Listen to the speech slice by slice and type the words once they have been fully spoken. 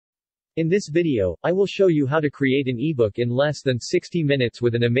In this video, I will show you how to create an ebook in less than 60 minutes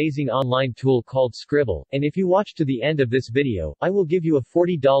with an amazing online tool called Sqribble, and if you watch to the end of this video, I will give you a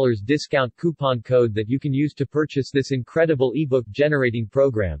 $40 discount coupon code that you can use to purchase this incredible ebook generating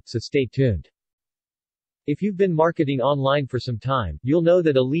program, so stay tuned. If you've been marketing online for some time, you'll know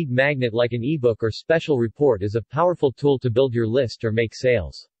that a lead magnet like an ebook or special report is a powerful tool to build your list or make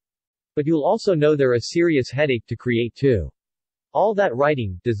sales. But you'll also know they're a serious headache to create too. All that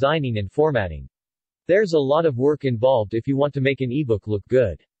writing, designing and formatting. There's a lot of work involved if you want to make an ebook look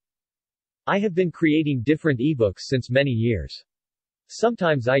good. I have been creating different ebooks since many years.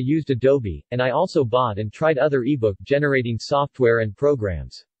 Sometimes I used Adobe, and I also bought and tried other ebook generating software and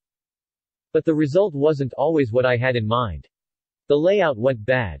programs. But the result wasn't always what I had in mind. The layout went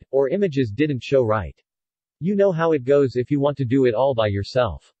bad, or images didn't show right. You know how it goes if you want to do it all by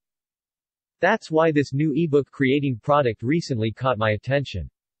yourself. That's why this new ebook creating product recently caught my attention.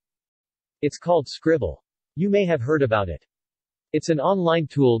 It's called Sqribble. You may have heard about it. It's an online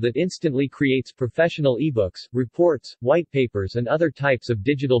tool that instantly creates professional ebooks, reports, white papers and other types of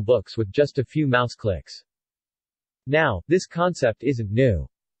digital books with just a few mouse clicks. Now, this concept isn't new.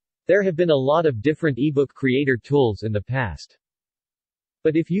 There have been a lot of different ebook creator tools in the past.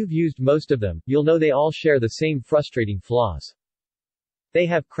 But if you've used most of them, you'll know they all share the same frustrating flaws. They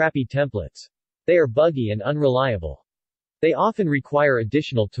have crappy templates. They are buggy and unreliable. They often require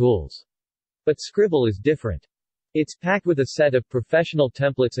additional tools. But Sqribble is different. It's packed with a set of professional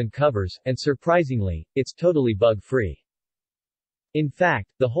templates and covers, and surprisingly, it's totally bug-free. In fact,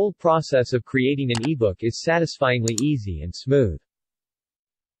 the whole process of creating an ebook is satisfyingly easy and smooth.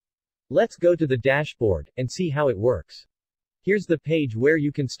 Let's go to the dashboard and see how it works. Here's the page where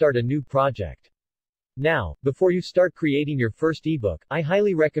you can start a new project. Now, before you start creating your first ebook, I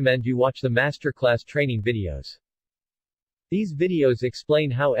highly recommend you watch the masterclass training videos. These videos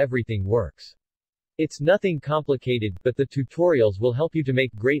explain how everything works. It's nothing complicated, but the tutorials will help you to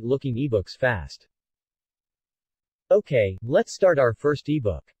make great-looking ebooks fast. Okay, let's start our first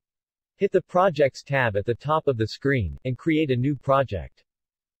ebook. Hit the Projects tab at the top of the screen, and create a new project.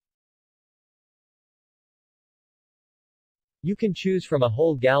 You can choose from a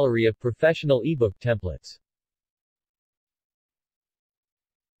whole gallery of professional ebook templates.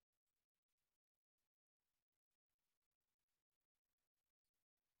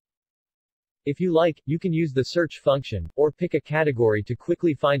 If you like, you can use the search function, or pick a category to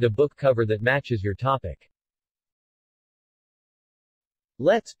quickly find a book cover that matches your topic.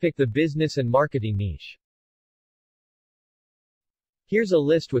 Let's pick the business and marketing niche. Here's a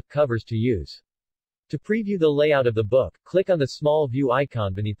list with covers to use. To preview the layout of the book, click on the small view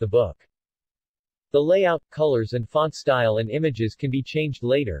icon beneath the book. The layout, colors and font style and images can be changed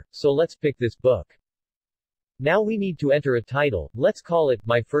later, so let's pick this book. Now we need to enter a title, let's call it,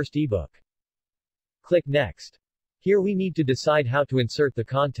 My First Ebook. Click Next. Here we need to decide how to insert the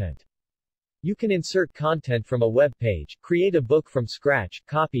content. You can insert content from a web page, create a book from scratch,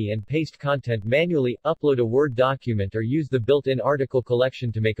 copy and paste content manually, upload a Word document or use the built-in article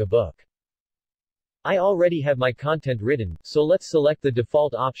collection to make a book. I already have my content written, so let's select the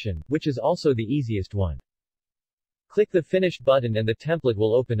default option, which is also the easiest one. Click the Finish button and the template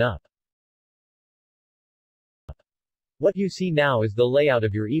will open up. What you see now is the layout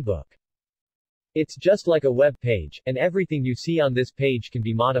of your ebook. It's just like a web page, and everything you see on this page can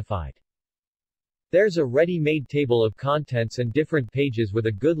be modified. There's a ready-made table of contents and different pages with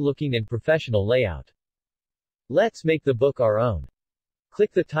a good-looking and professional layout. Let's make the book our own.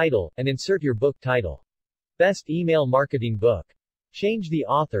 Click the title, and insert your book title. Best Email Marketing Book. Change the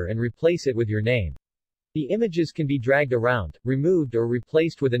author and replace it with your name. The images can be dragged around, removed or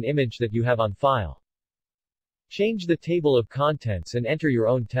replaced with an image that you have on file. Change the table of contents and enter your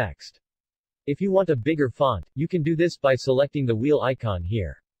own text. If you want a bigger font, you can do this by selecting the wheel icon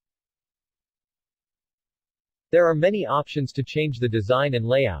here. There are many options to change the design and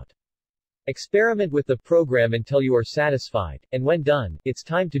layout. Experiment with the program until you are satisfied, and when done, it's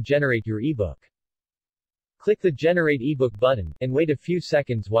time to generate your ebook. Click the Generate Ebook button, and wait a few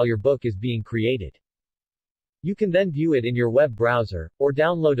seconds while your book is being created. You can then view it in your web browser, or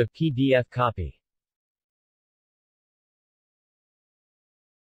download a PDF copy.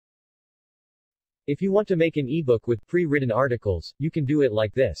 If you want to make an ebook with pre-written articles, you can do it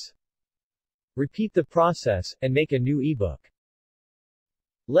like this. Repeat the process, and make a new ebook.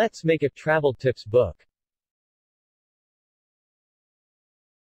 Let's make a travel tips book.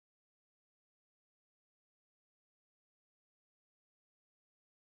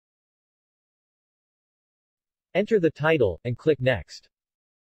 Enter the title, and click Next.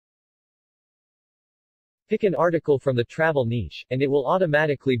 Pick an article from the travel niche, and it will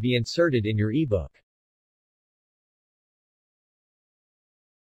automatically be inserted in your ebook.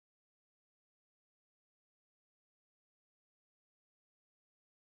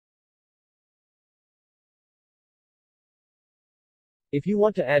 If you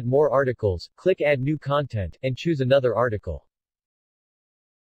want to add more articles, click Add New Content, and choose another article.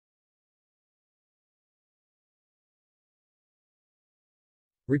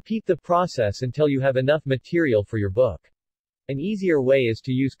 Repeat the process until you have enough material for your book. An easier way is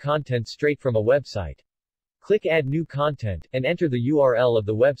to use content straight from a website. Click Add New Content, and enter the URL of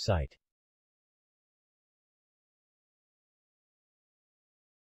the website.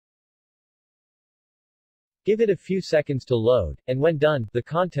 Give it a few seconds to load, and when done, the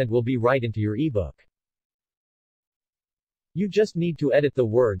content will be right into your ebook. You just need to edit the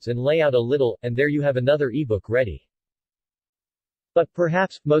words and lay out a little, and there you have another ebook ready. But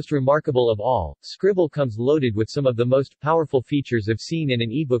perhaps, most remarkable of all, Sqribble comes loaded with some of the most powerful features I've seen in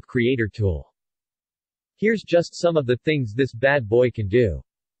an ebook creator tool. Here's just some of the things this bad boy can do.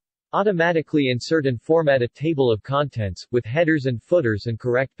 Automatically insert and format a table of contents, with headers and footers and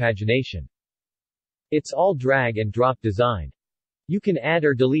correct pagination. It's all drag and drop design. You can add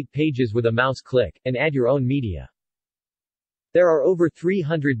or delete pages with a mouse click, and add your own media. There are over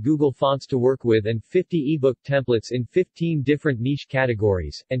 300 Google fonts to work with and 50 ebook templates in 15 different niche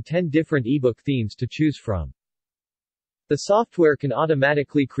categories, and 10 different ebook themes to choose from. The software can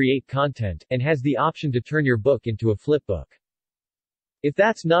automatically create content, and has the option to turn your book into a flipbook. If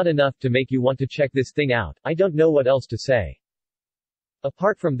that's not enough to make you want to check this thing out, I don't know what else to say.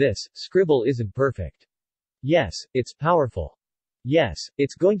 Apart from this, Sqribble isn't perfect. Yes, it's powerful. Yes,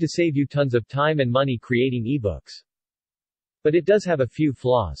 it's going to save you tons of time and money creating ebooks. But it does have a few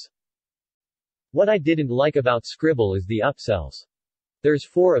flaws. What I didn't like about Sqribble is the upsells. There's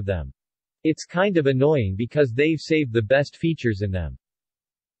 4 of them. It's kind of annoying because they've saved the best features in them.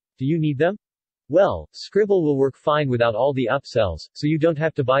 Do you need them? Well, Sqribble will work fine without all the upsells, so you don't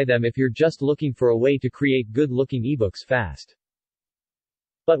have to buy them if you're just looking for a way to create good-looking ebooks fast.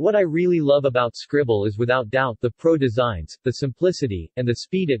 But what I really love about Sqribble is without doubt the pro designs, the simplicity, and the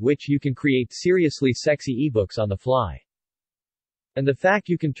speed at which you can create seriously sexy ebooks on the fly. And the fact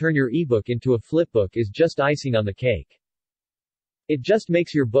you can turn your ebook into a flipbook is just icing on the cake. It just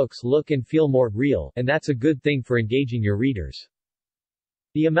makes your books look and feel more real, and that's a good thing for engaging your readers.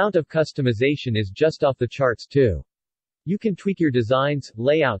 The amount of customization is just off the charts too. You can tweak your designs,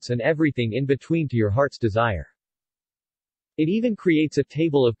 layouts and everything in between to your heart's desire. It even creates a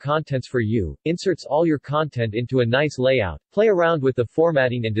table of contents for you, inserts all your content into a nice layout, play around with the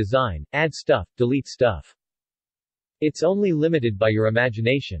formatting and design, add stuff, delete stuff. It's only limited by your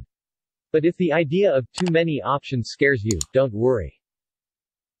imagination. But if the idea of too many options scares you, don't worry.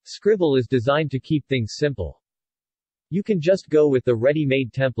 Sqribble is designed to keep things simple. You can just go with the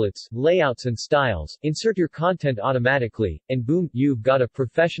ready-made templates, layouts and styles, insert your content automatically, and boom, you've got a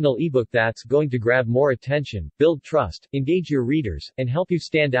professional ebook that's going to grab more attention, build trust, engage your readers, and help you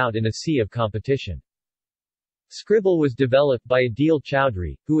stand out in a sea of competition. Sqribble was developed by Adil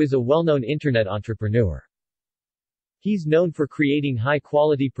Chowdhury, who is a well-known internet entrepreneur. He's known for creating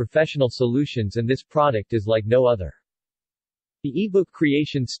high-quality professional solutions, and this product is like no other. The ebook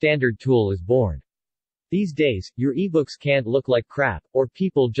creation standard tool is born. These days, your ebooks can't look like crap, or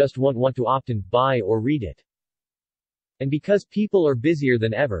people just won't want to often buy or read it. And because people are busier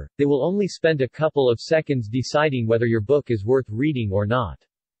than ever, they will only spend a couple of seconds deciding whether your book is worth reading or not.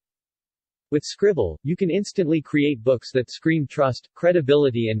 With Sqribble, you can instantly create books that scream trust,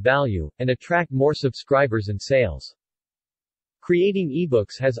 credibility and value, and attract more subscribers and sales. Creating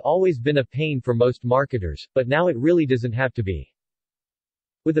ebooks has always been a pain for most marketers, but now it really doesn't have to be.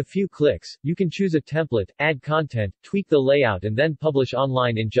 With a few clicks, you can choose a template, add content, tweak the layout and then publish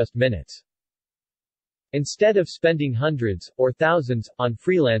online in just minutes. Instead of spending hundreds, or thousands, on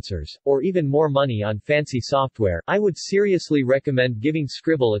freelancers, or even more money on fancy software, I would seriously recommend giving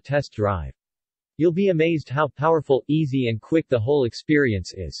Sqribble a test drive. You'll be amazed how powerful, easy and quick the whole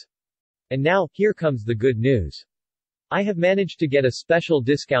experience is. And now, here comes the good news. I have managed to get a special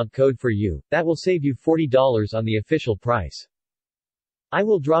discount code for you, that will save you $40 on the official price. I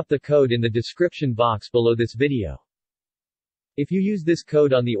will drop the code in the description box below this video. If you use this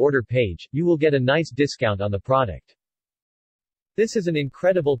code on the order page, you will get a nice discount on the product. This is an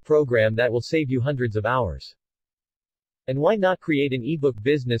incredible program that will save you hundreds of hours. And why not create an ebook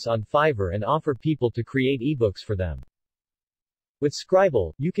business on Fiverr and offer people to create ebooks for them? With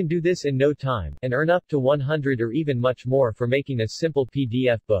Sqribble, you can do this in no time, and earn up to 100 or even much more for making a simple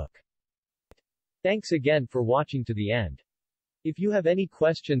PDF book. Thanks again for watching to the end. If you have any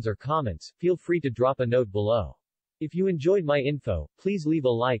questions or comments, feel free to drop a note below. If you enjoyed my info, please leave a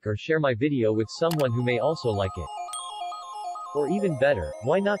like or share my video with someone who may also like it. Or even better,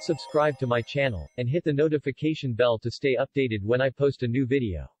 why not subscribe to my channel, and hit the notification bell to stay updated when I post a new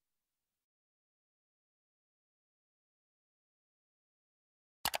video.